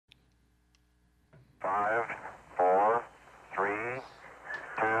5, 4, 3,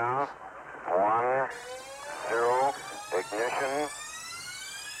 2, 1, 0. Ignition.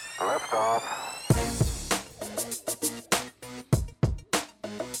 Liftoff.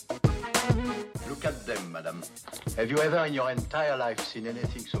 Look at them, madam. Have you ever in your entire life seen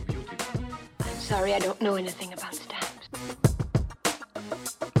anything so beautiful? I'm sorry, I don't know anything about stamps.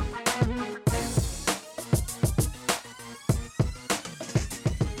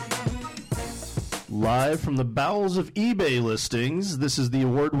 Live from the bowels of eBay listings, this is the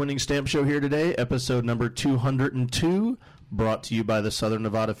award-winning Stamp Show here today, episode number 202, brought to you by the Southern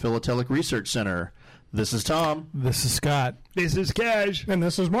Nevada Philatelic Research Center. This is Tom. This is Scott. This is Cash. And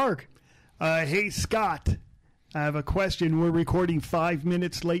this is Mark. Hey, Scott, I have a question. We're recording 5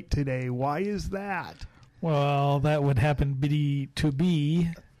 minutes late today. Why is that? Well, that would happen to be.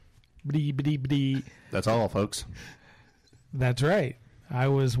 That's all, folks. That's right. I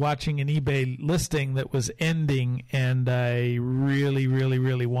was watching an eBay listing that was ending, and I really, really,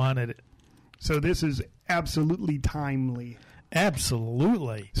 really wanted it. So this is absolutely timely.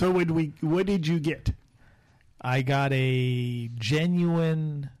 Absolutely. So what did you get? I got a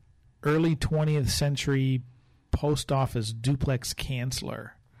genuine early 20th century post office duplex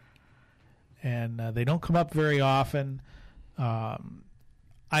canceller. And they don't come up very often. I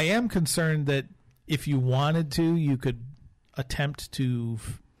am concerned that if you wanted to, you could attempt to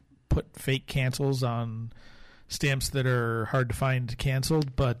put fake cancels on stamps that are hard to find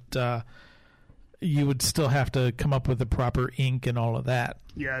canceled, but you would still have to come up with the proper ink and all of that.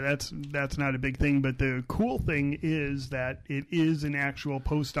 Yeah, that's not a big thing, but the cool thing is that it is an actual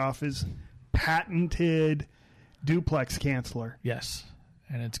post office patented duplex canceller. Yes,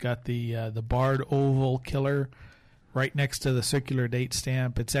 and it's got the barred oval killer right next to the circular date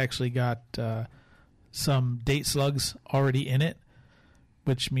stamp. It's actually got some date slugs already in it,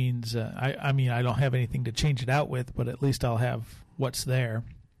 which means I don't have anything to change it out with, but at least I'll have what's there.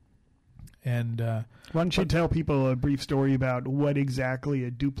 And why don't you tell people a brief story about what exactly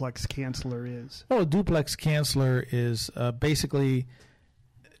a duplex canceller is? Well, a duplex canceller is basically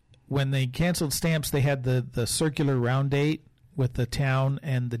when they canceled stamps, they had the circular round date with the town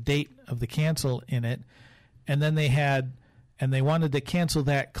and the date of the cancel in it, and then they wanted to cancel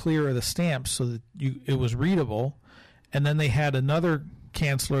that clear of the stamp so that it was readable, and then they had another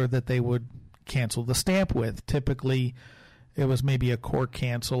canceller that they would cancel the stamp with. Typically, it was maybe a core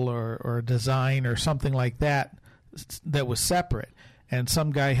cancel or a design or something like that was separate. And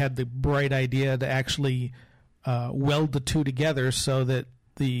some guy had the bright idea to actually weld the two together so that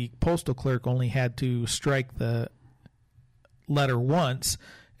the postal clerk only had to strike the letter once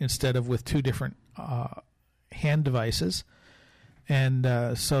instead of with two different hand devices.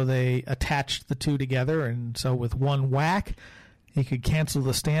 And so they attached the two together, and so with one whack, he could cancel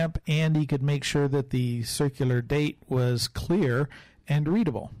the stamp, and he could make sure that the circular date was clear and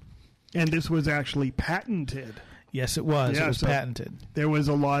readable. And this was actually patented. Yes, it was. Yeah, it was so patented. There was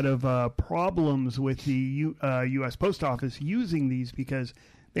a lot of problems with the U.S. Post Office using these because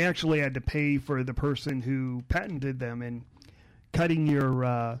they actually had to pay for the person who patented them, and cutting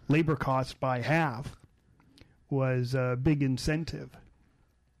your labor costs by half was a big incentive.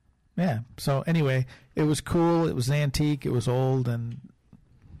 Yeah. So anyway, it was cool. It was antique. It was old, and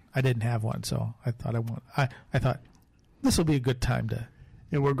I didn't have one, so I thought I thought this will be a good time to.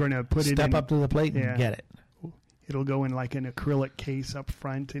 And we're going to put step up to the plate and get it. It'll go in like an acrylic case up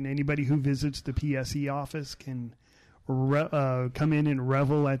front, and anybody who visits the PSE office can come in and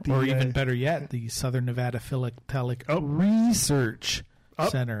revel at the. Or even better yet, the Southern Nevada Philatelic Research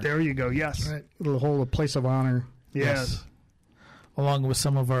Center. There you go. Yes, right. It'll hold a place of honor. Yes. Along with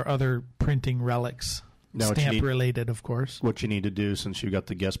some of our other printing relics, stamp-related, of course. What you need to do, since you got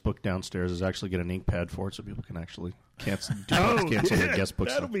the guest book downstairs, is actually get an ink pad for it so people can actually cancel the guest book.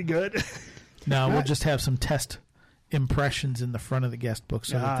 That'll be good. No, we'll just have some test impressions in the front of the guest book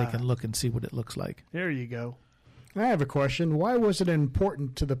so that they can look and see what it looks like. There you go. I have a question. Why was it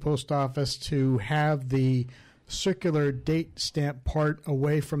important to the post office to have the circular date stamp part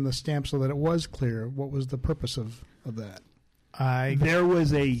away from the stamp so that it was clear? What was the purpose of that? There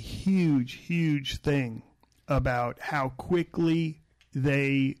was a huge thing about how quickly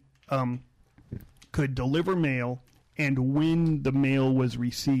they could deliver mail and when the mail was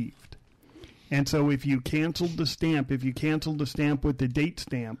received. And so if you canceled the stamp with the date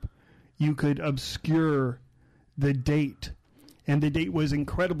stamp, you could obscure the date. And the date was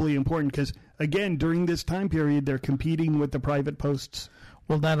incredibly important because, again, during this time period, they're competing with the private posts.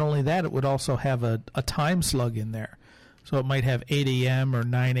 Well, not only that, it would also have a time slug in there. So it might have 8 a.m. or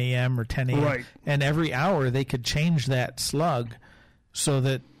 9 a.m. or 10 a.m. Right. And every hour they could change that slug so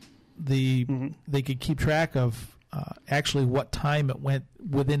that they could keep track of actually what time it went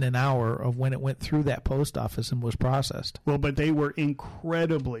within an hour of when it went through that post office and was processed. Well, but they were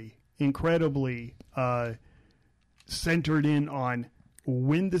incredibly centered in on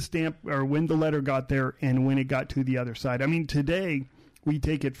when the stamp or when the letter got there and when it got to the other side. I mean, today we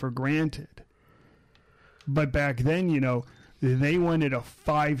take it for granted, but back then, they wanted a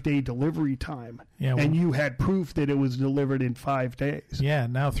 5-day delivery time, and you had proof that it was delivered in 5 days. Yeah,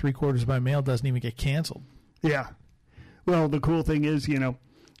 now 3/4 by mail doesn't even get canceled. Yeah. Well, the cool thing is,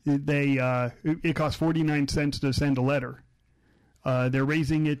 it costs 49 cents to send a letter. They're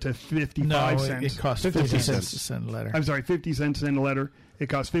raising it to 55 cents. It costs 50 cents to send a letter. I'm sorry, 50 cents to send a letter. It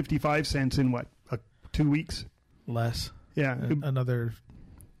costs 55 cents in 2 weeks? Less. Yeah. Another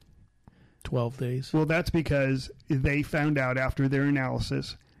 12 days. Well, that's because they found out after their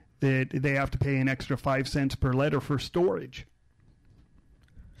analysis that they have to pay an extra 5 cents per letter for storage.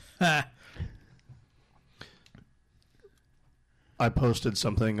 I posted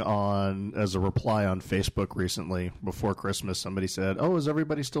something as a reply on Facebook recently before Christmas. Somebody said, "Oh, is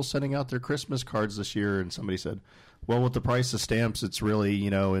everybody still sending out their Christmas cards this year?" And somebody said, "Well, with the price of stamps, it's really,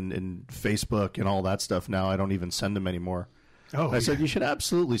 in Facebook and all that stuff now, I don't even send them anymore." Oh, I said, "You should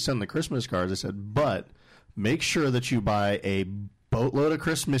absolutely send the Christmas cards." I said, "But make sure that you buy a boatload of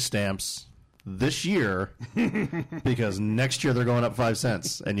Christmas stamps this year because next year they're going up 5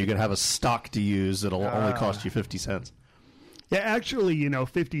 cents and you can have a stock to use that'll only cost you 50 cents." Yeah, actually,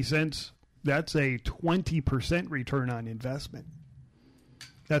 50 cents, that's a 20% return on investment.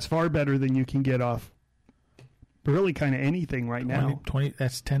 That's far better than you can get off really kind of anything right now. 20,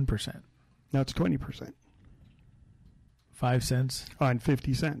 that's 10%. That's 20%. 5 cents on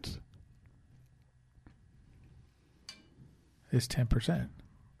 50 cents. Is 10%.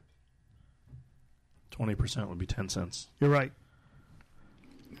 20% would be 10 cents. You're right.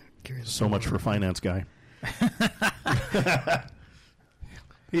 So much for finance guy.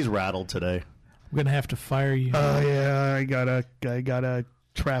 He's rattled today. I'm gonna have to fire you. Oh yeah, I got a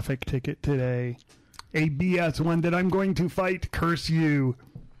traffic ticket today. A BS one that I'm going to fight. Curse you.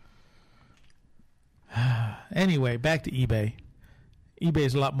 Anyway, back to eBay. eBay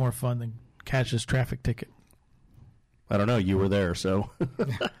is a lot more fun than Cash's traffic ticket. I don't know. You were there, so.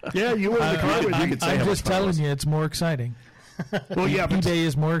 Yeah, you were in the car with me. I'm just telling you, it's more exciting. Well, yeah, but eBay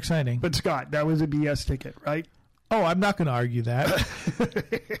is more exciting. But Scott, that was a BS ticket, right? Oh, I'm not going to argue that.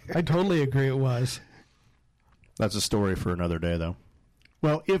 I totally agree it was. That's a story for another day, though.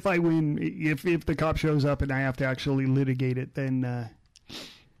 Well, if I win, if the cop shows up and I have to actually litigate it, then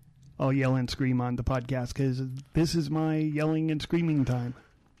I'll yell and scream on the podcast because this is my yelling and screaming time.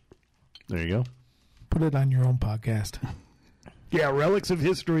 There you go. Put it on your own podcast. Yeah, Relics of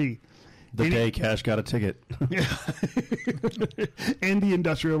History. The day Cash got a ticket. And the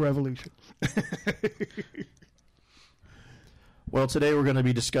Industrial Revolution. Well, today we're going to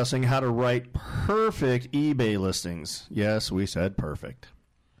be discussing how to write perfect eBay listings. Yes, we said perfect.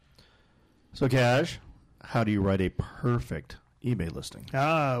 So, Cash, how do you write a perfect eBay listing?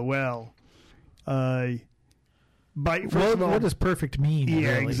 What does perfect mean?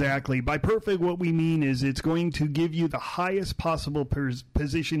 Yeah, really? Exactly. By perfect, what we mean is it's going to give you the highest possible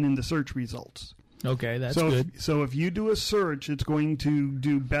position in the search results. Okay, that's good. So if you do a search, it's going to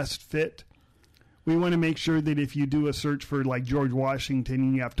do best fit. We want to make sure that if you do a search for like George Washington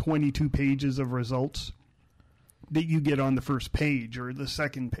and you have 22 pages of results, that you get on the first page or the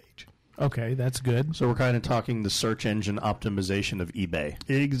second page. Okay, that's good. So we're kind of talking the search engine optimization of eBay.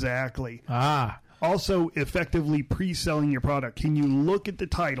 Exactly. Also, effectively pre-selling your product. Can you look at the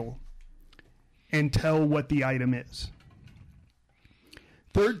title and tell what the item is?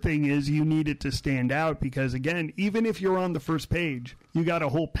 Third thing is you need it to stand out because, again, even if you're on the first page, you got a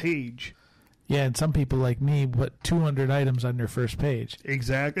whole page. Yeah, and some people like me put 200 items on their first page.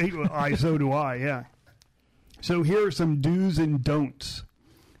 Exactly. So do I, yeah. So here are some do's and don'ts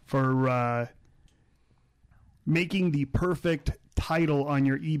for making the perfect title on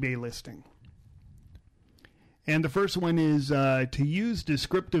your eBay listing. And the first one is to use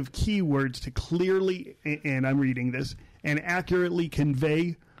descriptive keywords to clearly, and I'm reading this, and accurately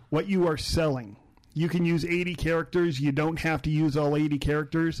convey what you are selling. You can use 80 characters. You don't have to use all 80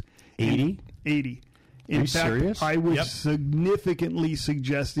 characters. 80? 80. In fact, serious? I would significantly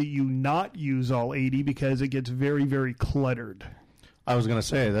suggest that you not use all 80 because it gets very, very cluttered. I was going to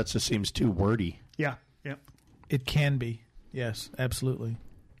say, that just seems too wordy. Yeah. It can be. Yes, absolutely.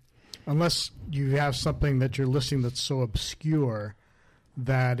 Unless you have something that you're listing that's so obscure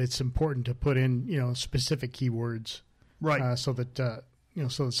that it's important to put in, specific keywords, Right. So that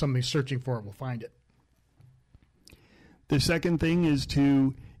somebody searching for it will find it. The second thing is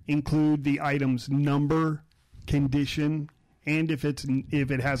to include the item's number, condition, and if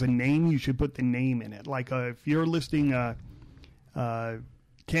it has a name, you should put the name in it. Like if you're listing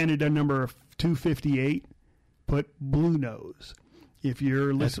Canada number 258, put Blue Nose. If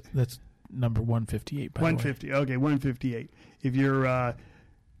you're that's number 158. By 150. The way. Okay, 158. If you're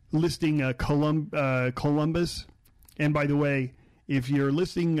listing Columbus, and by the way, if you're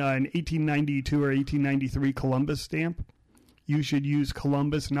listing an 1892 or 1893 Columbus stamp, you should use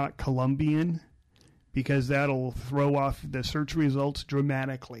Columbus, not Columbian, because that'll throw off the search results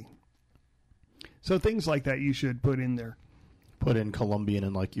dramatically. So things like that you should put in there. Put in Columbian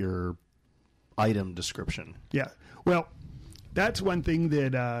in like your item description. Yeah. Well, that's one thing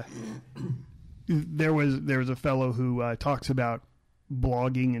that there was a fellow who talks about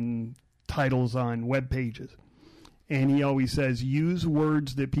blogging and titles on web pages. And he always says, use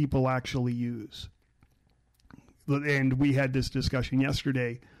words that people actually use. And we had this discussion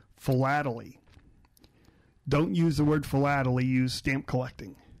yesterday, philately. Don't use the word philately, use stamp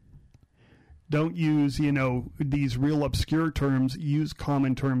collecting. Don't use, these real obscure terms, use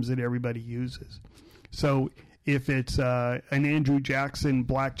common terms that everybody uses. So if it's an Andrew Jackson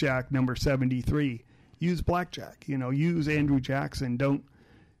blackjack number 73, use blackjack. Use Andrew Jackson. Don't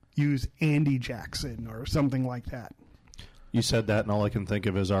use Andy Jackson or something like that. You said that, and all I can think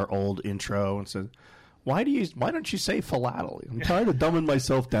of is our old intro and said, why don't you say philately? I'm tired of dumbing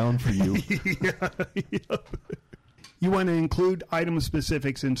myself down for you. Yeah. You want to include item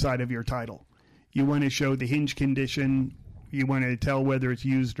specifics inside of your title. You want to show the hinge condition. You want to tell whether it's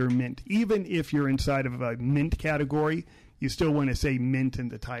used or mint. Even if you're inside of a mint category, you still want to say mint in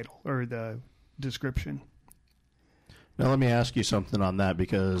the title or the description. Now, let me ask you something on that,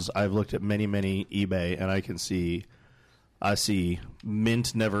 because I've looked at many, many eBay, and I see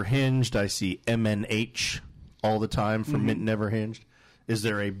mint never hinged. I see MNH all the time for mint never hinged. Is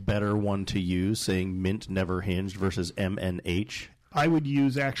there a better one to use, saying mint never hinged versus MNH? I would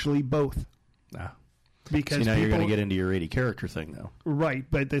use actually both. Because now you're going to get into your 80 character thing, though. Right,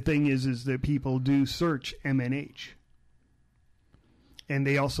 but the thing is that people do search MNH. And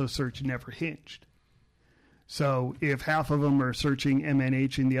they also search never hinged. So if half of them are searching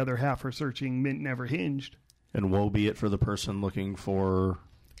MNH and the other half are searching mint never hinged. And woe be it for the person looking for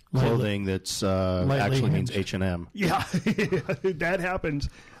clothing that's actually means H&M. Yeah, that happens.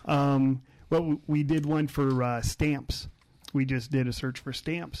 Well, we did one for stamps. We just did a search for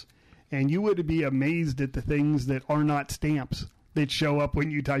stamps. And you would be amazed at the things that are not stamps that show up when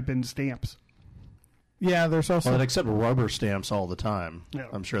you type in stamps. Yeah, there's also... Well, except rubber stamps all the time. Yeah.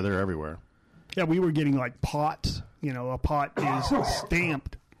 I'm sure they're everywhere. Yeah, we were getting like pots. A pot is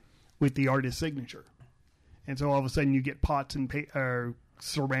stamped with the artist's signature. And so all of a sudden you get pots and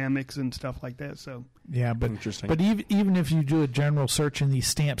ceramics and stuff like that. So yeah, but interesting. But even if you do a general search in the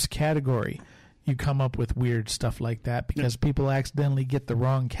stamps category, you come up with weird stuff like that because people accidentally get the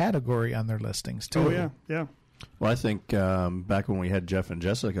wrong category on their listings too. Oh yeah. Well, I think back when we had Jeff and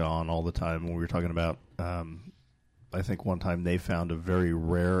Jessica on all the time, when we were talking about, I think one time they found a very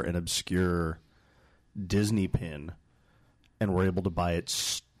rare and obscure Disney pin and were able to buy it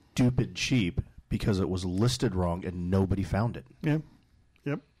stupid cheap because it was listed wrong and nobody found it. Yeah.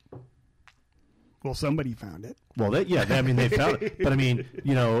 Yep. Well, somebody found it. Well, they found it. But I mean,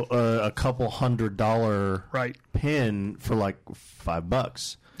 a couple $100 pin for like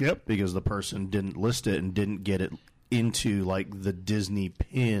 $5. Yep. Because the person didn't list it and didn't get it into like the Disney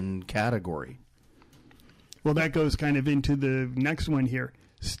pin category. Well, that goes kind of into the next one here.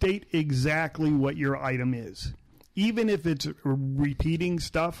 State exactly what your item is. Even if it's repeating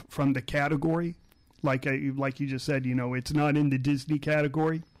stuff from the category, like you just said, it's not in the Disney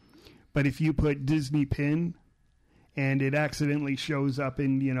category. But if you put Disney pin and it accidentally shows up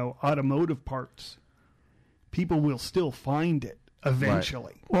in, automotive parts, people will still find it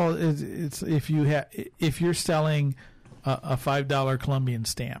eventually. Right. Well, it's if you're selling a $5 Columbian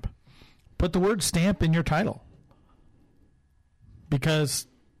stamp, put the word stamp in your title. Because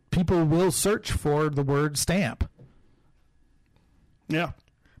people will search for the word stamp. Yeah.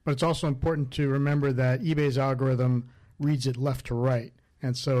 But it's also important to remember that eBay's algorithm reads it left to right.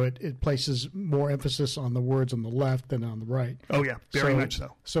 And so it places more emphasis on the words on the left than on the right. Oh, yeah. Very much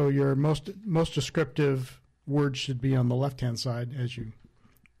so. So your most descriptive words should be on the left-hand side as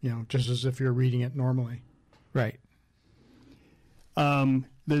just as if you're reading it normally. Right. The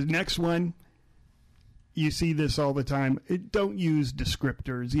next one, you see this all the time. Don't use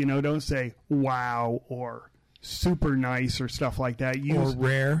descriptors. Don't say wow or super nice or stuff like that. Or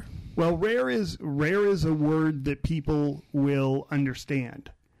rare. Well, rare is a word that people will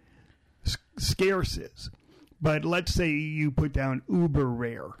understand. Scarce is. But let's say you put down uber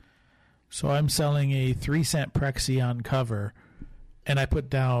rare. So I'm selling a 3-cent Prexy on cover, and I put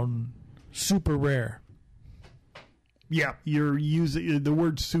down super rare. Yeah, you're using the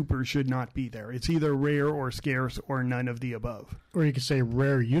word super should not be there. It's either rare or scarce or none of the above. Or you could say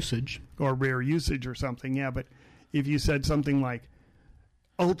rare usage. Or rare usage or something, yeah. But if you said something like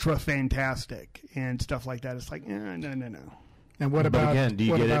ultra fantastic and stuff like that, it's like, no. And what But about again, do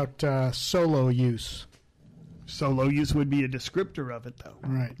you what get about solo use? Solo use would be a descriptor of it, though.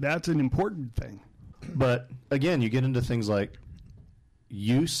 Right. That's an important thing. But again, you get into things like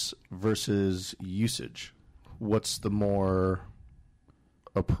use versus usage. What's the more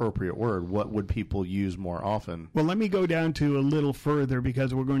appropriate word? What would people use more often? Well, let me go down to a little further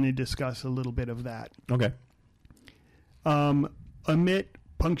because we're going to discuss a little bit of that. Okay. Omit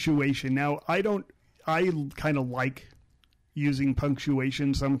punctuation. Now, I kind of like using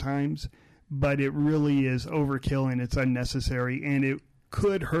punctuation sometimes, but it really is overkill and it's unnecessary, and it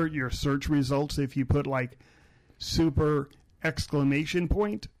could hurt your search results if you put like super exclamation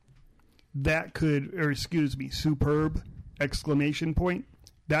point. That could, or excuse me, superb exclamation point.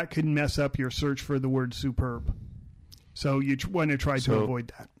 That could mess up your search for the word superb. So you want to try to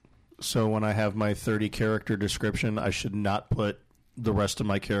avoid that. So when I have my 30-character description, I should not put the rest of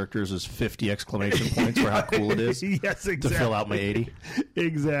my characters as 50 exclamation points for how cool it is Yes, exactly. to fill out my 80.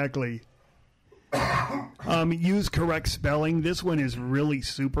 Exactly. Use correct spelling. This one is really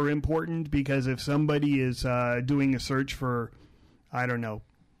super important because if somebody is doing a search for, I don't know,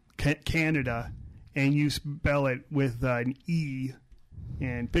 Canada, and you spell it with an E,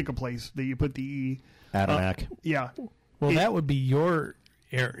 and pick a place that you put the E. Adamac. Yeah. Well, that would be your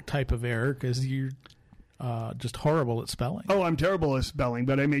type of error because you're just horrible at spelling. Oh, I'm terrible at spelling,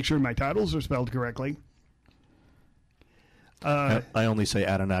 but I make sure my titles are spelled correctly. I only say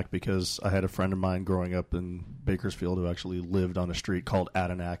Adanac because I had a friend of mine growing up in Bakersfield who actually lived on a street called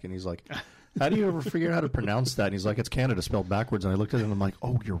Adanac, and he's like, how do you ever figure out how to pronounce that? And he's like, it's Canada spelled backwards. And I looked at it and I'm like,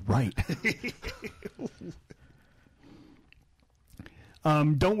 oh, you're right.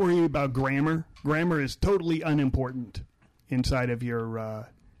 Don't worry about grammar. Grammar is totally unimportant inside of your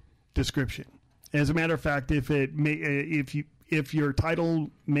description. As a matter of fact, if your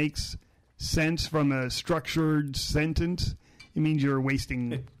title makes sense from a structured sentence, it means you're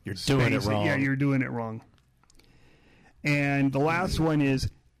wasting. You're doing it wrong. Yeah, you're doing it wrong. And the last one is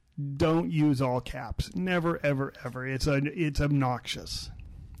don't use all caps. Never, ever, ever. It's obnoxious.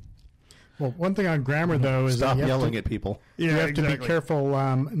 Well, one thing on grammar, though, is Stop that you yelling have at people. Yeah, you have exactly. to be careful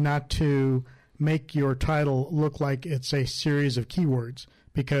not to make your title look like it's a series of keywords,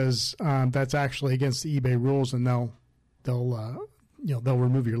 because that's actually against the eBay rules, and they'll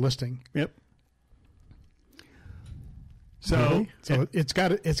remove your listing. Yep. So, Really? So it's got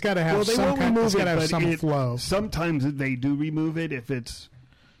to have some kind, it's got to have some flow. Sometimes they do remove it if it's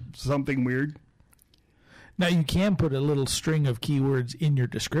something weird. Now, you can put a little string of keywords in your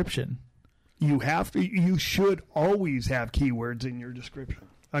description. You should always have keywords in your description.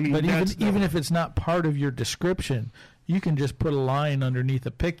 I mean, But even if it's not part of your description, you can just put a line underneath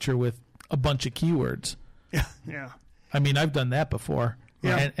a picture with a bunch of keywords. yeah. I mean, I've done that before.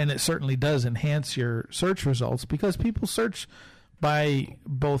 Yeah. And it certainly does enhance your search results because people search by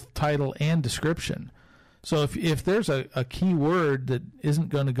both title and description. So if there's a keyword that isn't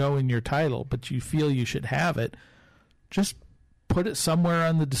going to go in your title, but you feel you should have it, just put it somewhere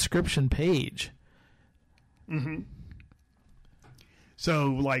on the description page. Mm-hmm. So,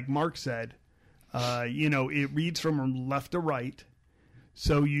 like Mark said, it reads from left to right.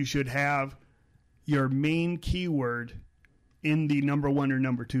 So you should have your main keyword in the number 1 or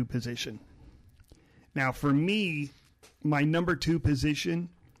number 2 position. Now, for me, my number 2 position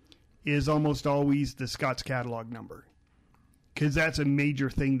is almost always the Scott's catalog number, because that's a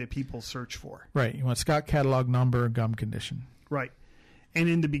major thing that people search for. Right. You want Scott catalog number, gum condition. Right. And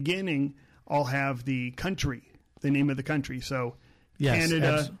in the beginning, I'll have the country, the name of the country. So Yes,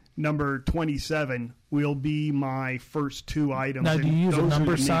 Canada number 27 will be my first 2 items. Now, do you use a those are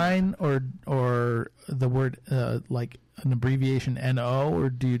number the names. sign or the word like an abbreviation NO, or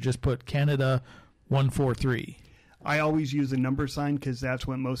do you just put Canada 143? I always use a number sign because that's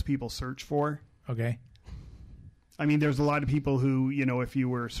what most people search for. Okay. I mean, there's a lot of people who, if you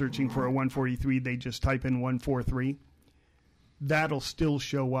were searching for a 143, they just type in 143. That'll still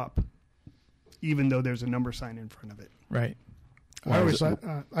show up, even though there's a number sign in front of it. Right.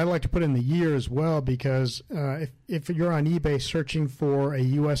 I like to put in the year as well, because if you're on eBay searching for a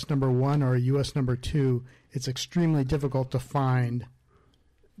U.S. number 1 or a U.S. number 2, it's extremely difficult to find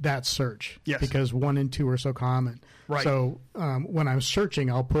that search. Yes. Because 1 and 2 are so common. Right. So when I'm searching,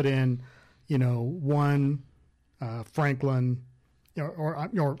 I'll put in, 1 Franklin, or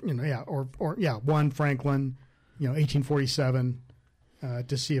one Franklin, 1847,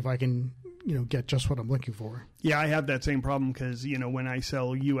 to see if I can get just what I'm looking for. Yeah, I have that same problem because, when I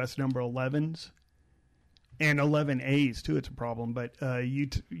sell U.S. number 11s and 11As too, it's a problem. But you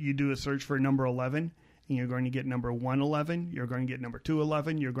do a search for number 11, and you're going to get number 111. You're going to get number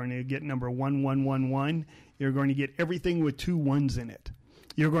 211. You're going to get number 1111. You're going to get everything with 2 1s in it.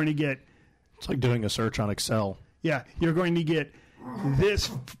 You're going to get... It's like doing a search on Excel. Yeah, you're going to get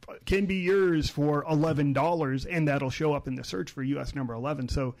this can be yours for $11, and that'll show up in the search for U.S. number 11.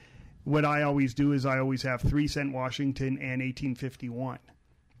 So what I always do is I always have 3 cent Washington and 1851.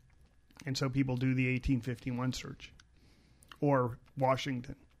 And so people do the 1851 search or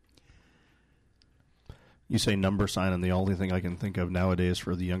Washington. You say number sign, and the only thing I can think of nowadays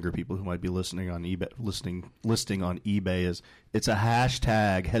for the younger people who might be listening on eBay, listing on eBay is it's a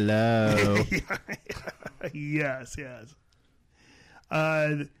hashtag. Hello. Yes.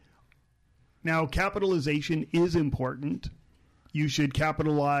 Now, capitalization is important. You should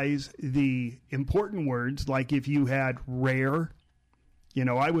capitalize the important words, like if you had rare,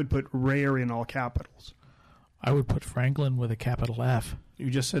 I would put rare in all capitals. I would put Franklin with a capital F. You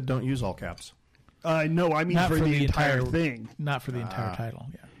just said don't use all caps. No, I mean Not for the entire thing. Not for the entire title,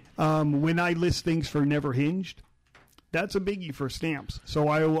 yeah. When I list things for Never Hinged, that's a biggie for stamps. So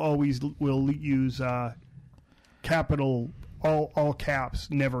I always will use capital, all caps,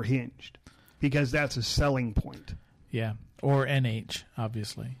 Never Hinged, because that's a selling point. Yeah, or NH,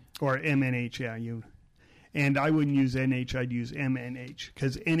 obviously. Or MNH, yeah. And I wouldn't use NH, I'd use MNH,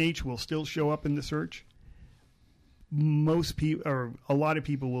 because NH will still show up in the search. Most people, or a lot of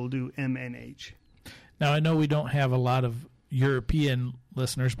people will do MNH. Now, I know we don't have a lot of European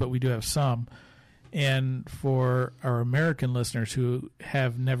listeners, but we do have some. And for our American listeners who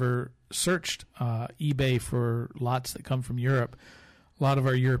have never searched eBay for lots that come from Europe, a lot of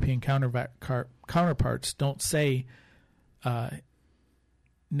our European counterparts don't say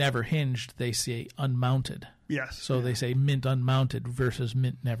never hinged, they say unmounted. Yes. So they say mint unmounted versus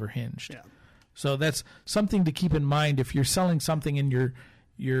mint never hinged. Yeah. So that's something to keep in mind if you're selling something and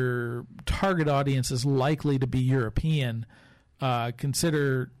your target audience is likely to be European.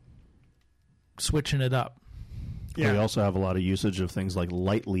 Consider switching it up. Yeah. We also have a lot of usage of things like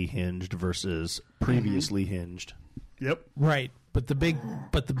lightly hinged versus previously hinged. Yep. Right, but the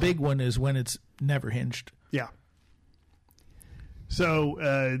big one is when it's never hinged. Yeah. So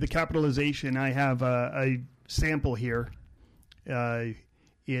the capitalization, I have a sample here.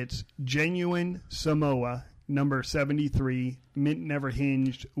 It's genuine Samoa, number 73, mint never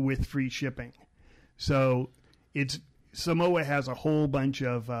hinged with free shipping. So Samoa has a whole bunch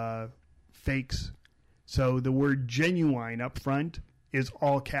of fakes. So the word genuine up front is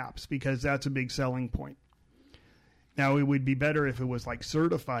all caps because that's a big selling point. Now, it would be better if it was like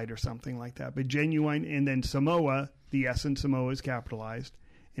certified or something like that. But genuine, and then Samoa, the S in Samoa is capitalized,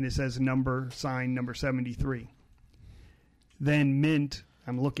 and it says sign number 73. Then mint,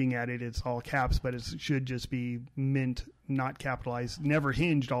 I'm looking at it, it's all caps, but it should just be mint, not capitalized. Never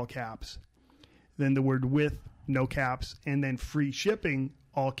hinged, all caps. Then the word with, no caps, and then free shipping,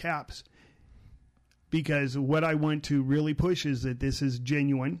 all caps. Because what I want to really push is that this is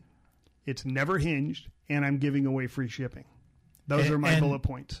genuine, it's never hinged, and I'm giving away free shipping. Those are my bullet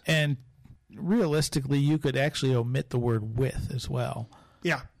points. And realistically, you could actually omit the word with as well.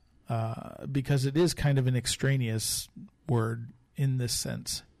 Yeah. Because it is kind of an extraneous word in this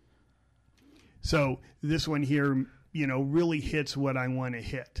sense. So this one here, really hits what I want to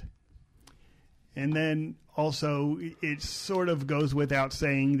hit. And then also, it sort of goes without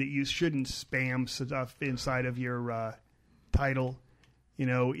saying that you shouldn't spam stuff inside of your title.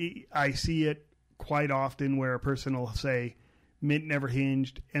 I see it quite often where a person will say, mint never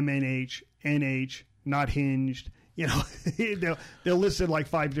hinged, MNH, NH, not hinged. They'll list it like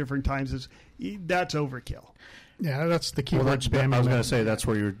 5 different times. That's overkill. Yeah, that's the keyword spamming. I was going to say that's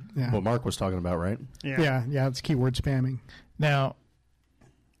where what Mark was talking about, right? Yeah, it's keyword spamming. Now,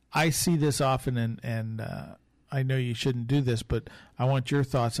 I see this often, and I know you shouldn't do this, but I want your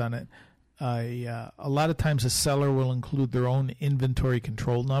thoughts on it. A lot of times a seller will include their own inventory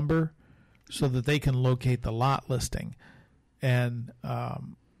control number so that they can locate the lot listing. And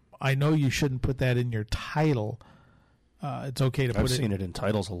I know you shouldn't put that in your title. It's okay to put it. I've seen it in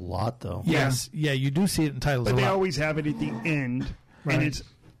titles a lot, though. Yes, yeah, you do see it in titles But a they lot. always have it at the end, and it's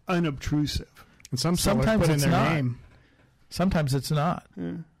unobtrusive. And sometimes Sometimes put in it's their not. name. Sometimes it's not.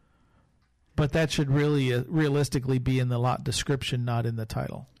 But that should really realistically be in the lot description, not in the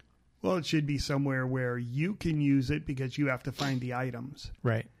title. Well, it should be somewhere where you can use it because you have to find the items.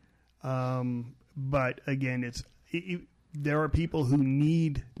 Right. But again, there are people who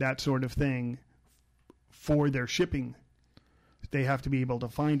need that sort of thing for their shipping. They have to be able to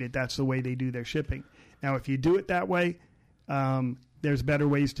find it. That's the way they do their shipping. Now, if you do it that way, there's better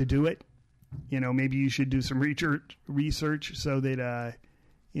ways to do it. Maybe you should do some research so that,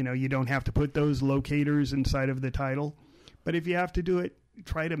 you don't have to put those locators inside of the title. But if you have to do it,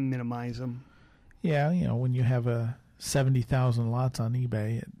 try to minimize them. Yeah, when you have 70,000 lots on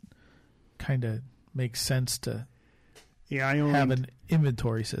eBay, it kind of makes sense to have an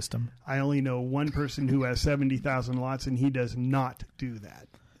inventory system. I only know one person who has 70,000 lots, and he does not do that.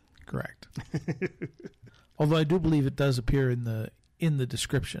 Correct. Although I do believe it does appear in the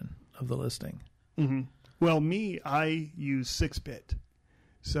description of the listing. Mm-hmm. Well, I use 6-bit,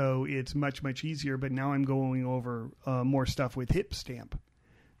 so it's much, much easier. But now I'm going over more stuff with hip stamp.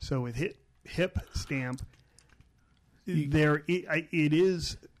 So with hip stamp,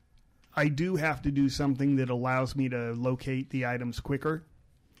 I do have to do something that allows me to locate the items quicker.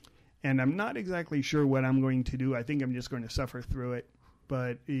 And I'm not exactly sure what I'm going to do. I think I'm just going to suffer through it.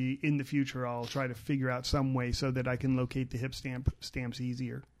 But in the future, I'll try to figure out some way so that I can locate the hip stamps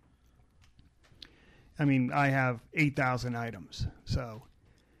easier. I mean, I have 8,000 items, so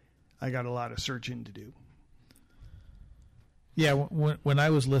I got a lot of searching to do. Yeah, when I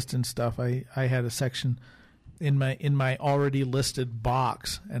was listing stuff, I had a section in my already listed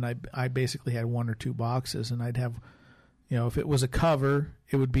box, and I basically had one or two boxes, and I'd have, if it was a cover,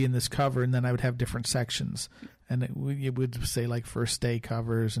 it would be in this cover, and then I would have different sections, and it would say like first day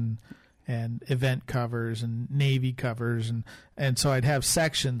covers and event covers and Navy covers, and so I'd have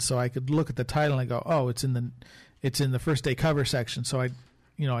sections so I could look at the title and I go, oh, it's in the first day cover section, so I'd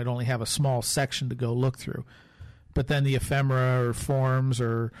only have a small section to go look through. But then the ephemera or forms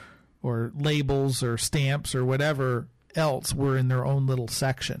or labels or stamps or whatever else were in their own little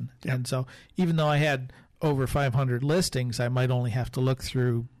section. Yep. And so even though I had over 500 listings, I might only have to look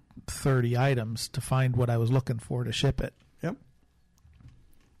through 30 items to find what I was looking for to ship it. Yep.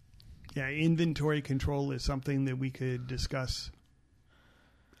 Yeah, inventory control is something that we could discuss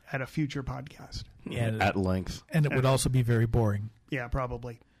at a future podcast. Yeah, at length. And it would also be very boring. Yeah,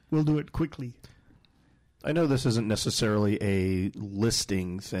 probably. We'll do it quickly. I know this isn't necessarily a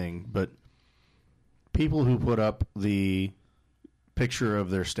listing thing, but people who put up the picture of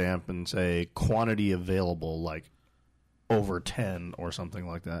their stamp and say quantity available, like over 10 or something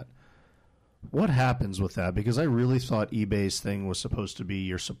like that, what happens with that? Because I really thought eBay's thing was supposed to be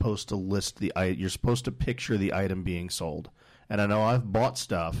you're supposed to list you're supposed to picture the item being sold. And I know I've bought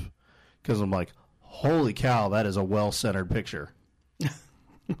stuff because I'm like, holy cow, that is a well-centered picture.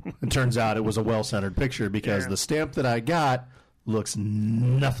 It turns out it was a well-centered picture because the stamp that I got looks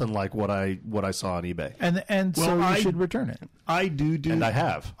nothing like what I saw on eBay. And so you should return it. I do. And I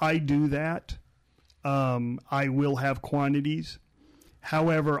have. I do that. I will have quantities.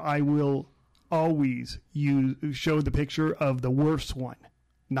 However, I will always show the picture of the worst one,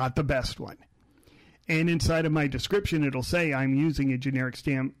 not the best one. And inside of my description, it'll say I'm using a generic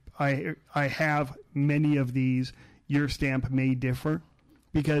stamp. I have many of these. Your stamp may differ.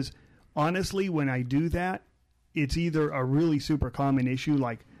 Because honestly, when I do that, it's either a really super common issue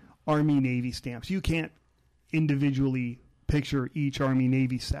like Army-Navy stamps. You can't individually picture each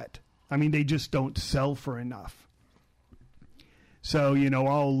Army-Navy set. I mean, they just don't sell for enough. So,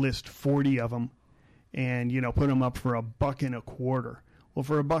 I'll list 40 of them and, put them up for $1.25. Well,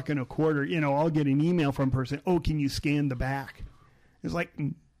 for $1.25, I'll get an email from a person, oh, can you scan the back? It's like,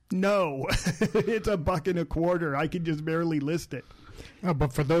 no, it's $1.25. I can just barely list it. Oh,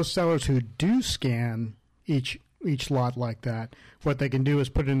 but for those sellers who do scan each lot like that, what they can do is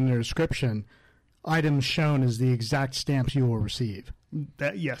put in their description, items shown as the exact stamps you will receive.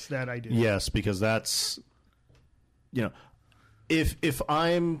 That I do. Yes, because that's, if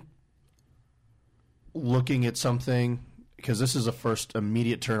I'm looking at something, because this is a first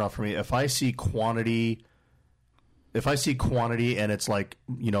immediate turnoff for me, if I see quantity and it's like,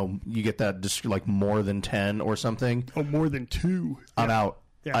 you get that just like more than 10 or something. Oh, more than 2. I'm out.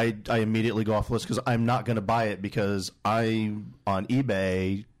 Yeah. I immediately go off the list because I'm not going to buy it because I'm on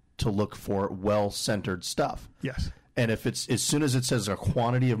eBay to look for well-centered stuff. Yes. And if it's as soon as it says a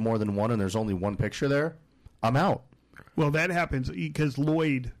quantity of more than one and there's only one picture there, I'm out. Well, that happens because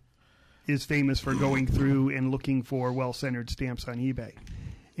Lloyd is famous for going through and looking for well-centered stamps on eBay.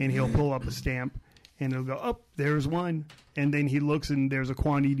 And he'll pull up a stamp. And he'll go, oh, there's one. And then he looks and there's a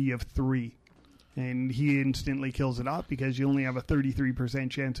quantity of 3. And he instantly kills it off because you only have a 33%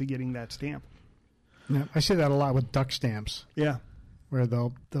 chance of getting that stamp. Yeah, I see that a lot with duck stamps. Yeah. Where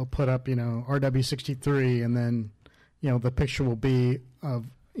they'll put up, RW63 and then, the picture will be of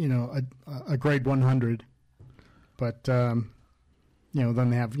a grade 100, but then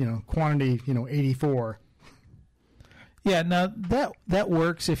they have quantity 84. Yeah, now that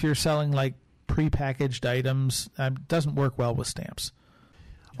works if you're selling like prepackaged items. Doesn't work well with stamps.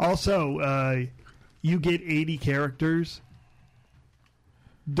 Also, you get 80 characters.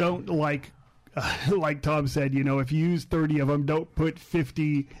 Don't like Tom said, if you use 30 of them, don't put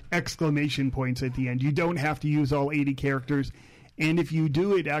 50 exclamation points at the end. You don't have to use all 80 characters. And if you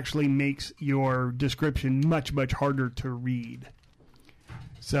do, it actually makes your description much, much harder to read.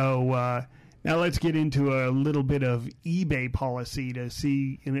 So now let's get into a little bit of eBay policy to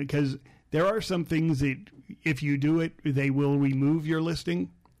see, because there are some things that if you do it, they will remove your listing.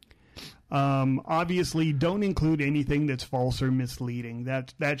 Obviously, don't include anything that's false or misleading.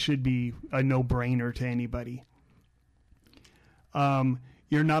 That should be a no-brainer to anybody.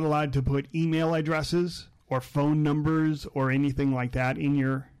 You're not allowed to put email addresses or phone numbers or anything like that in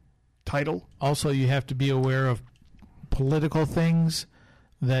your title. Also, you have to be aware of political things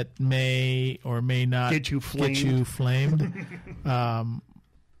that may or may not get you flamed.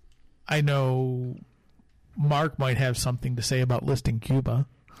 I know Mark might have something to say about listing Cuba.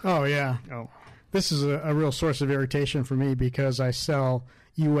 Oh, yeah. This is a real source of irritation for me because I sell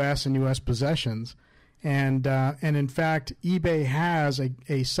U.S. and U.S. possessions. And in fact, eBay has a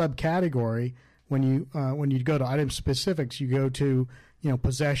subcategory when you go to item specifics, you go to,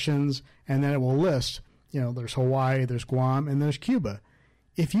 possessions, and then it will list, there's Hawaii, there's Guam, and there's Cuba.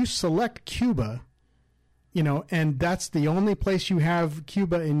 If you select Cuba, and that's the only place you have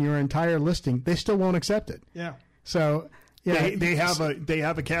Cuba in your entire listing, they still won't accept it. Yeah. So yeah, they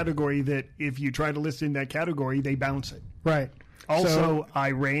have a category that if you try to list in that category, they bounce it. Right. Also,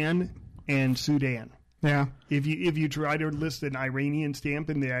 Iran and Sudan. Yeah. If you try to list an Iranian stamp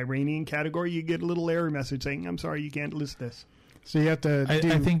in the Iranian category, you get a little error message saying, "I'm sorry, you can't list this." So you have to.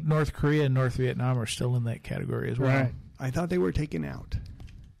 I think North Korea and North Vietnam are still in that category as well. Right. I thought they were taken out.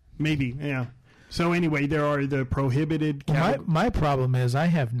 Maybe. Yeah. So anyway, there are the prohibited. My problem is I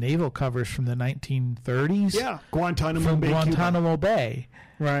have naval covers from the 1930s. Yeah, Guantanamo from Bay. Guantanamo Cuba. Bay.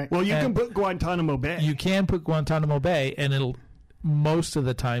 Right. Well, you can put Guantanamo Bay. You can put Guantanamo Bay, and it'll most of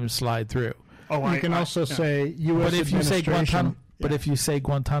the time slide through. Oh, you can also say U.S. But if you say administration. if you say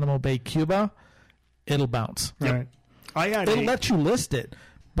Guantanamo Bay, Cuba, it'll bounce. Right. It'll let you list it,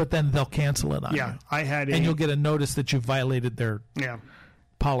 but then they'll cancel it on you. And you'll get a notice that you violated their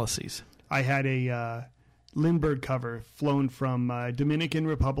policies. I had a Lindbergh cover flown from Dominican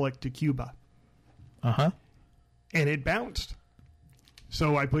Republic to Cuba. Uh-huh. And it bounced.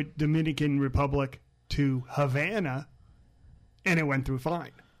 So I put Dominican Republic to Havana, and it went through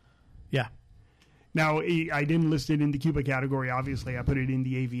fine. Yeah. Now, I didn't list it in the Cuba category, obviously. I put it in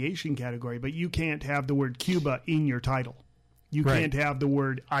the aviation category, but you can't have the word Cuba in your title. You can't have the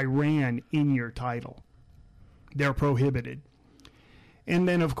word Iran in your title. They're prohibited. And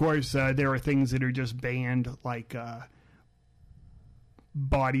then, of course, there are things that are just banned, like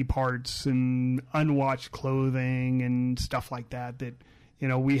body parts and unwashed clothing and stuff like that, that,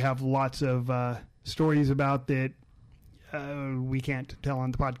 we have lots of stories about that we can't tell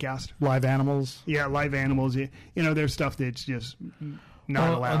on the podcast. Live animals. Yeah, live animals. There's stuff that's just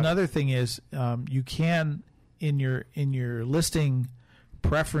not allowed. Another thing is you can, in your listing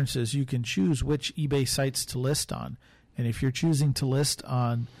preferences, you can choose which eBay sites to list on. And if you're choosing to list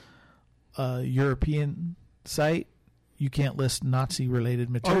on a European site, you can't list Nazi-related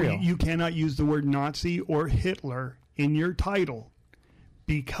material. You cannot use the word Nazi or Hitler in your title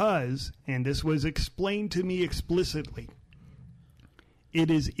because, and this was explained to me explicitly, it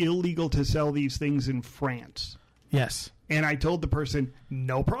is illegal to sell these things in France. Yes. And I told the person,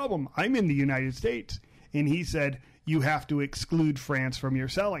 no problem, I'm in the United States. And he said, you have to exclude France from your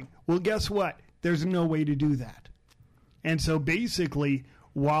selling. Well, guess what? There's no way to do that. And so basically,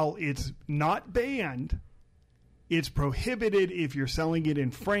 while it's not banned, it's prohibited if you're selling it in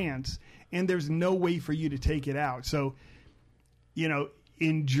France, and there's no way for you to take it out. So,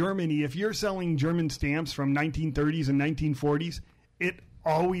 in Germany, if you're selling German stamps from 1930s and 1940s, it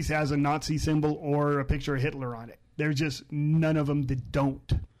always has a Nazi symbol or a picture of Hitler on it. There's just none of them that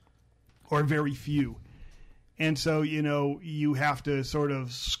don't, or very few. And so, you have to sort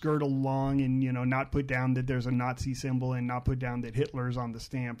of skirt along and, not put down that there's a Nazi symbol and not put down that Hitler's on the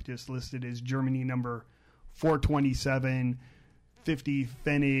stamp, just listed as Germany number 427, 50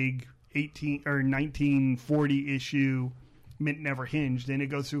 Pfennig, 1940 issue, mint never hinged, and it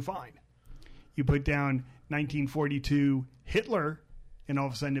goes through fine. You put down 1942 Hitler, and all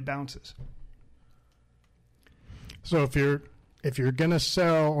of a sudden it bounces. So if you're going to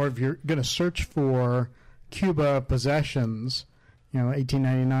sell or if you're going to search for Cuba possessions,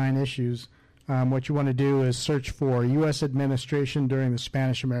 1899 issues. What you want to do is search for U.S. administration during the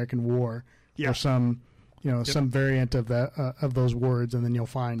Spanish-American War, or some variant of that of those words, and then you'll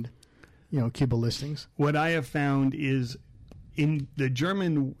find, Cuba listings. What I have found is in the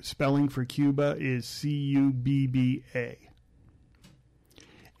German spelling for Cuba is C-U-B-B-A.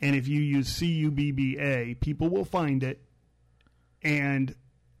 And if you use C-U-B-B-A, people will find it, and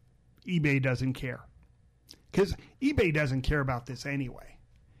eBay doesn't care. Because eBay doesn't care about this anyway.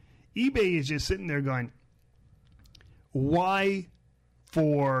 eBay is just sitting there going, why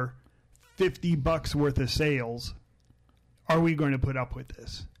for $50 worth of sales are we going to put up with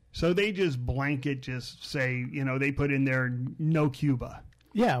this? So they just blanket just say, they put in there no Cuba.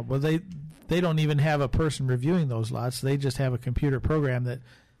 Yeah, well, they don't even have a person reviewing those lots. They just have a computer program that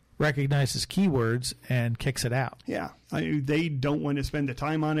recognizes keywords and kicks it out. Yeah, they don't want to spend the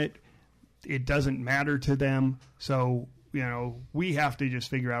time on it. It doesn't matter to them. So, we have to just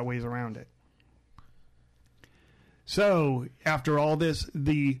figure out ways around it. So, after all this,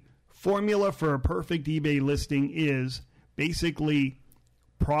 the formula for a perfect eBay listing is basically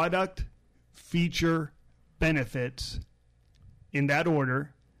product, feature, benefits in that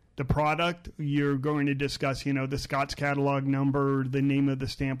order. The product, you're going to discuss, the Scott's catalog number, the name of the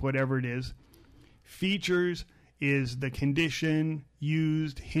stamp, whatever it is. Features is the condition,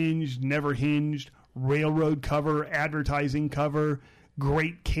 used, hinged, never hinged, railroad cover, advertising cover,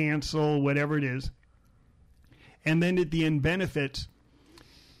 great cancel, whatever it is. And then at the end, benefits.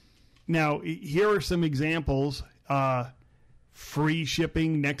 Now, here are some examples. Free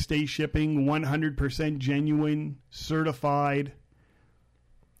shipping, next day shipping, 100% genuine, certified.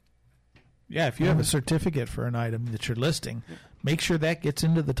 Yeah, if you have a certificate for an item that you're listing, make sure that gets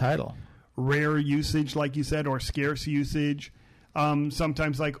into the title. Rare usage, like you said, or scarce usage.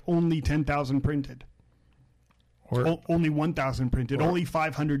 Sometimes like only 10,000 printed. Or only 1,000 printed. Only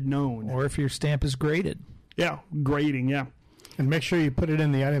 500 known. Or if your stamp is graded. Yeah, grading, yeah. And make sure you put it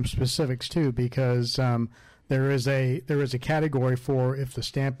in the item specifics too, because there is a category for if the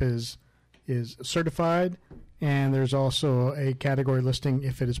stamp is certified, and there's also a category listing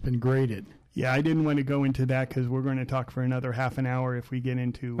if it has been graded. Yeah, I didn't want to go into that because we're going to talk for another half an hour if we get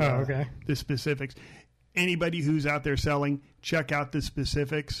into the specifics. Anybody who's out there selling, check out the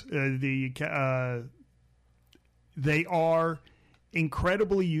specifics. They are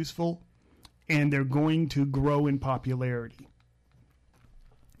incredibly useful, and they're going to grow in popularity.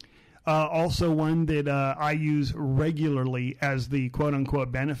 Also, one that I use regularly as the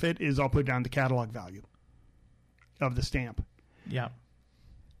quote-unquote benefit is I'll put down the catalog value of the stamp. Yeah.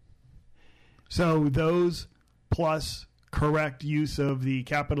 So those plus correct use of the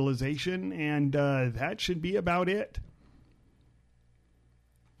capitalization, and that should be about it.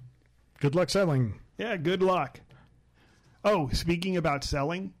 Good luck selling. Yeah, good luck. Oh, speaking about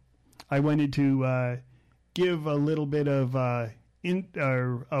selling, I wanted to give a little bit of a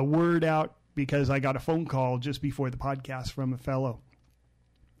word out because I got a phone call just before the podcast from a fellow.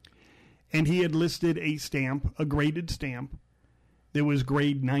 And he had listed a stamp, a graded stamp, that was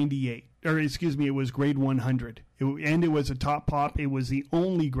grade 98. Or, excuse me, it was grade 100. And it was a top pop. It was the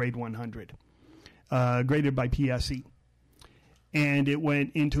only grade 100, graded by PSE. And it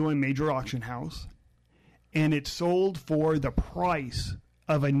went into a major auction house. And it sold for the price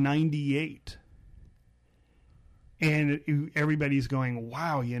of a 98. And everybody's going,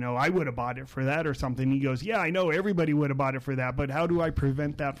 wow, I would have bought it for that or something. He goes, yeah, I know everybody would have bought it for that, but how do I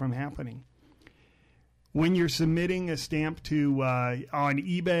prevent that from happening? When you're submitting a stamp to on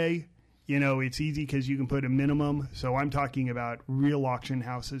eBay, it's easy because you can put a minimum. So I'm talking about real auction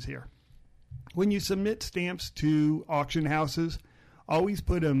houses here. When you submit stamps to auction houses, always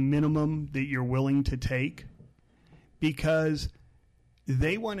put a minimum that you're willing to take because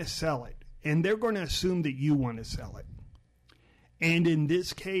they want to sell it. And they're going to assume that you want to sell it. And in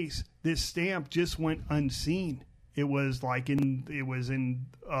this case, this stamp just went unseen. It was in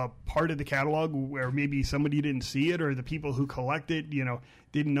a part of the catalog where maybe somebody didn't see it, or the people who collect it,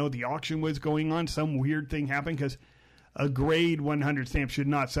 didn't know the auction was going on. Some weird thing happened because a grade 100 stamp should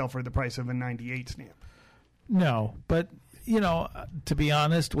not sell for the price of a 98 stamp. No, but to be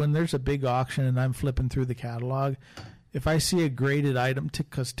honest, when there's a big auction and I'm flipping through the catalog, if I see a graded item,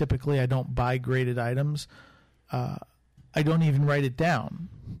 because typically I don't buy graded items, I don't even write it down.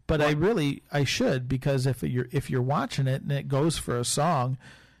 But I should, because if you're watching it and it goes for a song,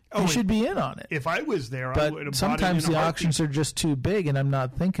 you should be in on it. If I was there, but I would have bought it in a sometimes the heartbeat. auctions are just too big, and I'm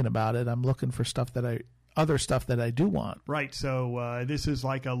not thinking about it. I'm looking for other stuff that I do want. Right. So this is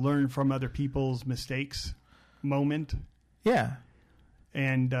like a learn from other people's mistakes moment. Yeah.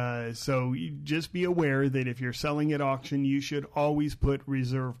 And so you just be aware that if you're selling at auction, you should always put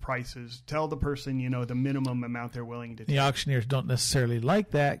reserve prices. Tell the person, the minimum amount they're willing to take. The auctioneers don't necessarily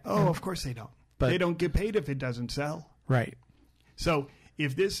like that. Oh, of course they don't. But they don't get paid if it doesn't sell. Right. So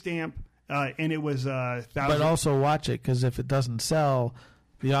if this stamp, and it was But also watch it, because if it doesn't sell,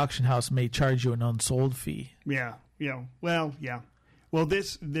 the auction house may charge you an unsold fee. Yeah. Well, yeah. Well,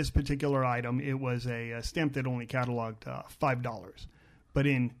 this particular item, it was a stamp that only cataloged $5. But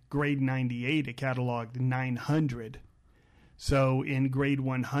in grade 98, it cataloged 900. So in grade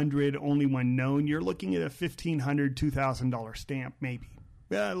 100, only one known, you're looking at a $1,500, $2,000 stamp, maybe.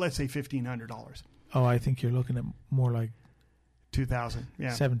 Let's say $1,500. Oh, I think you're looking at more like $2,000. Yeah.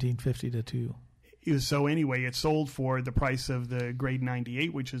 $1,750 to $2,000. So anyway, it sold for the price of the grade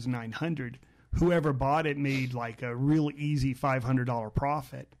 98, which is $900. Whoever bought it made like a real easy $500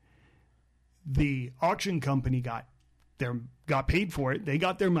 profit. The auction company got paid for it. They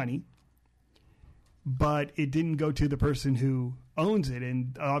got their money, but it didn't go to the person who owns it.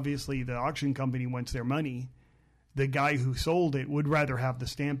 And obviously the auction company wants their money. The guy who sold it would rather have the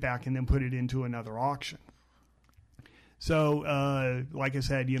stamp back and then put it into another auction. So, like I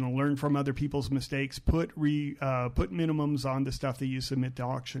said, learn from other people's mistakes. Put minimums on the stuff that you submit to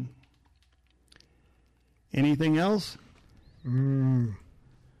auction. Anything else? I'm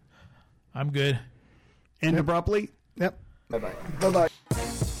good. End abruptly? Yep. Bye-bye. Bye-bye.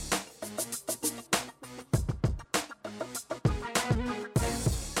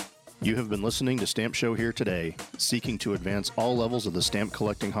 You have been listening to Stamp Show Here Today, seeking to advance all levels of the stamp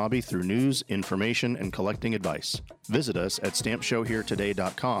collecting hobby through news, information, and collecting advice. Visit us at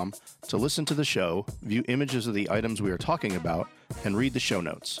stampshowheretoday.com to listen to the show, view images of the items we are talking about, and read the show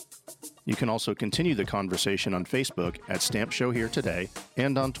notes. You can also continue the conversation on Facebook at Stamp Show Here Today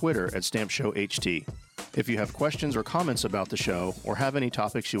and on Twitter at Stamp Show HT. If you have questions or comments about the show or have any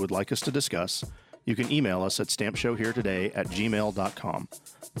topics you would like us to discuss, you can email us at stampshowheretoday@gmail.com.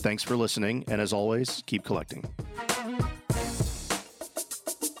 Thanks for listening, and as always, keep collecting.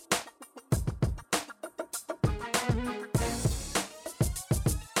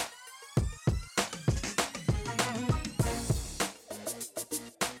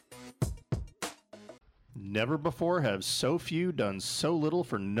 Never before have so few done so little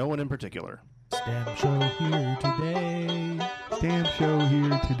for no one in particular. Stamp Show Here Today. Stamp Show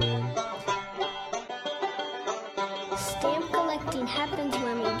Here Today. Stamp collecting happens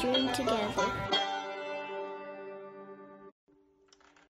when we dream together.